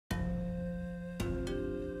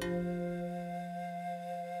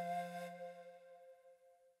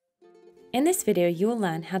In this video, you will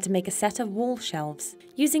learn how to make a set of wall shelves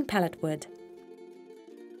using pallet wood.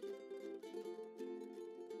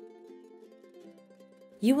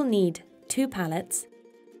 You will need 2 pallets,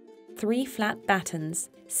 3 flat battens,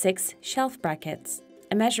 6 shelf brackets,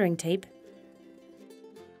 a measuring tape,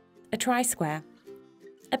 a tri-square,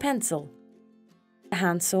 a pencil, a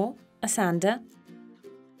handsaw, a sander,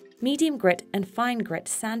 medium grit and fine grit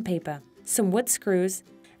sandpaper, some wood screws,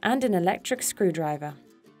 and an electric screwdriver.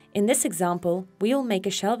 In this example, we will make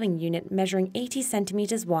a shelving unit measuring 80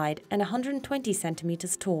 cm wide and 120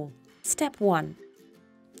 cm tall. Step 1.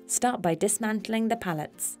 Start by dismantling the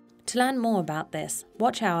pallets. To learn more about this,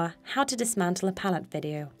 watch our How to Dismantle a Pallet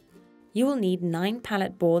video. You will need 9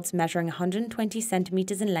 pallet boards measuring 120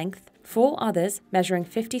 cm in length, 4 others measuring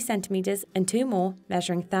 50 cm and 2 more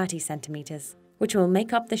measuring 30 cm, which will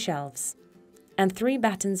make up the shelves, and 3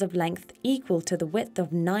 battens of length equal to the width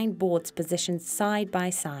of 9 boards positioned side by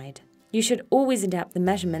side. You should always adapt the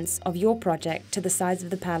measurements of your project to the size of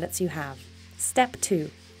the pallets you have. Step 2.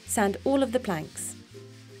 Sand all of the planks.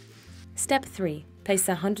 Step 3. Place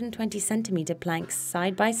the 120 cm planks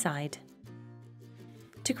side by side.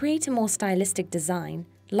 To create a more stylistic design,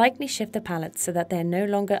 lightly shift the pallets so that they are no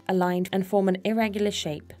longer aligned and form an irregular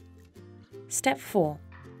shape. Step 4.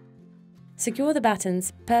 Secure the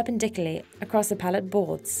battens perpendicularly across the pallet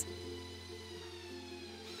boards.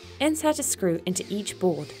 Insert a screw into each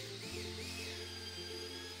board.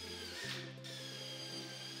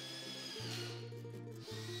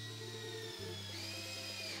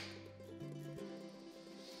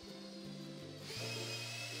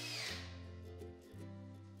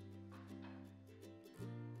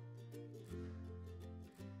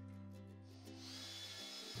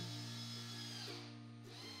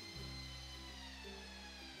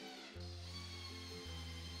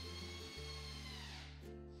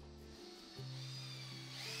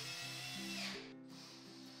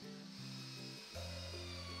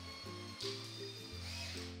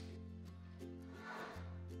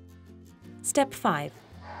 Step 5.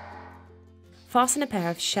 Fasten a pair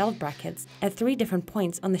of shelf brackets at 3 different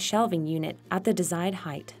points on the shelving unit at the desired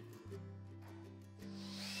height.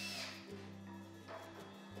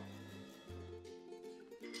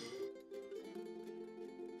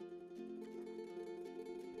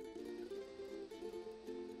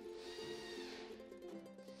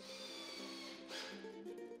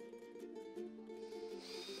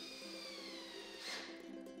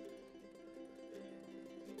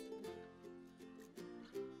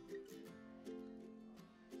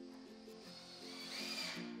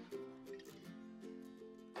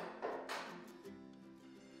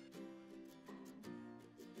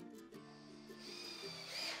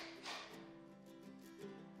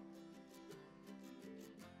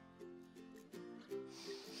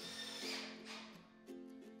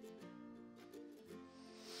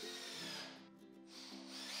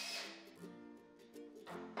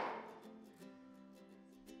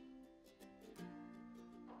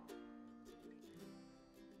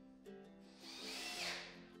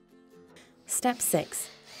 Step 6.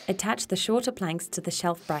 Attach the shorter planks to the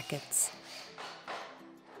shelf brackets.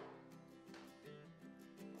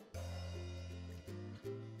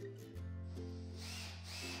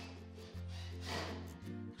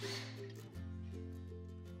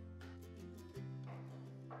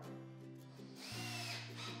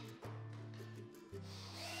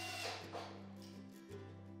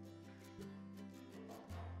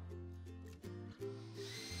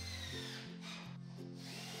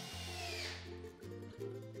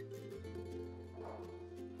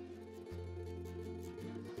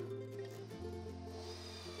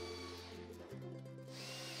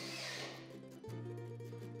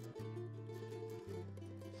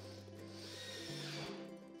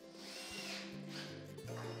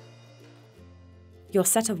 Your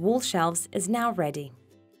set of wall shelves is now ready.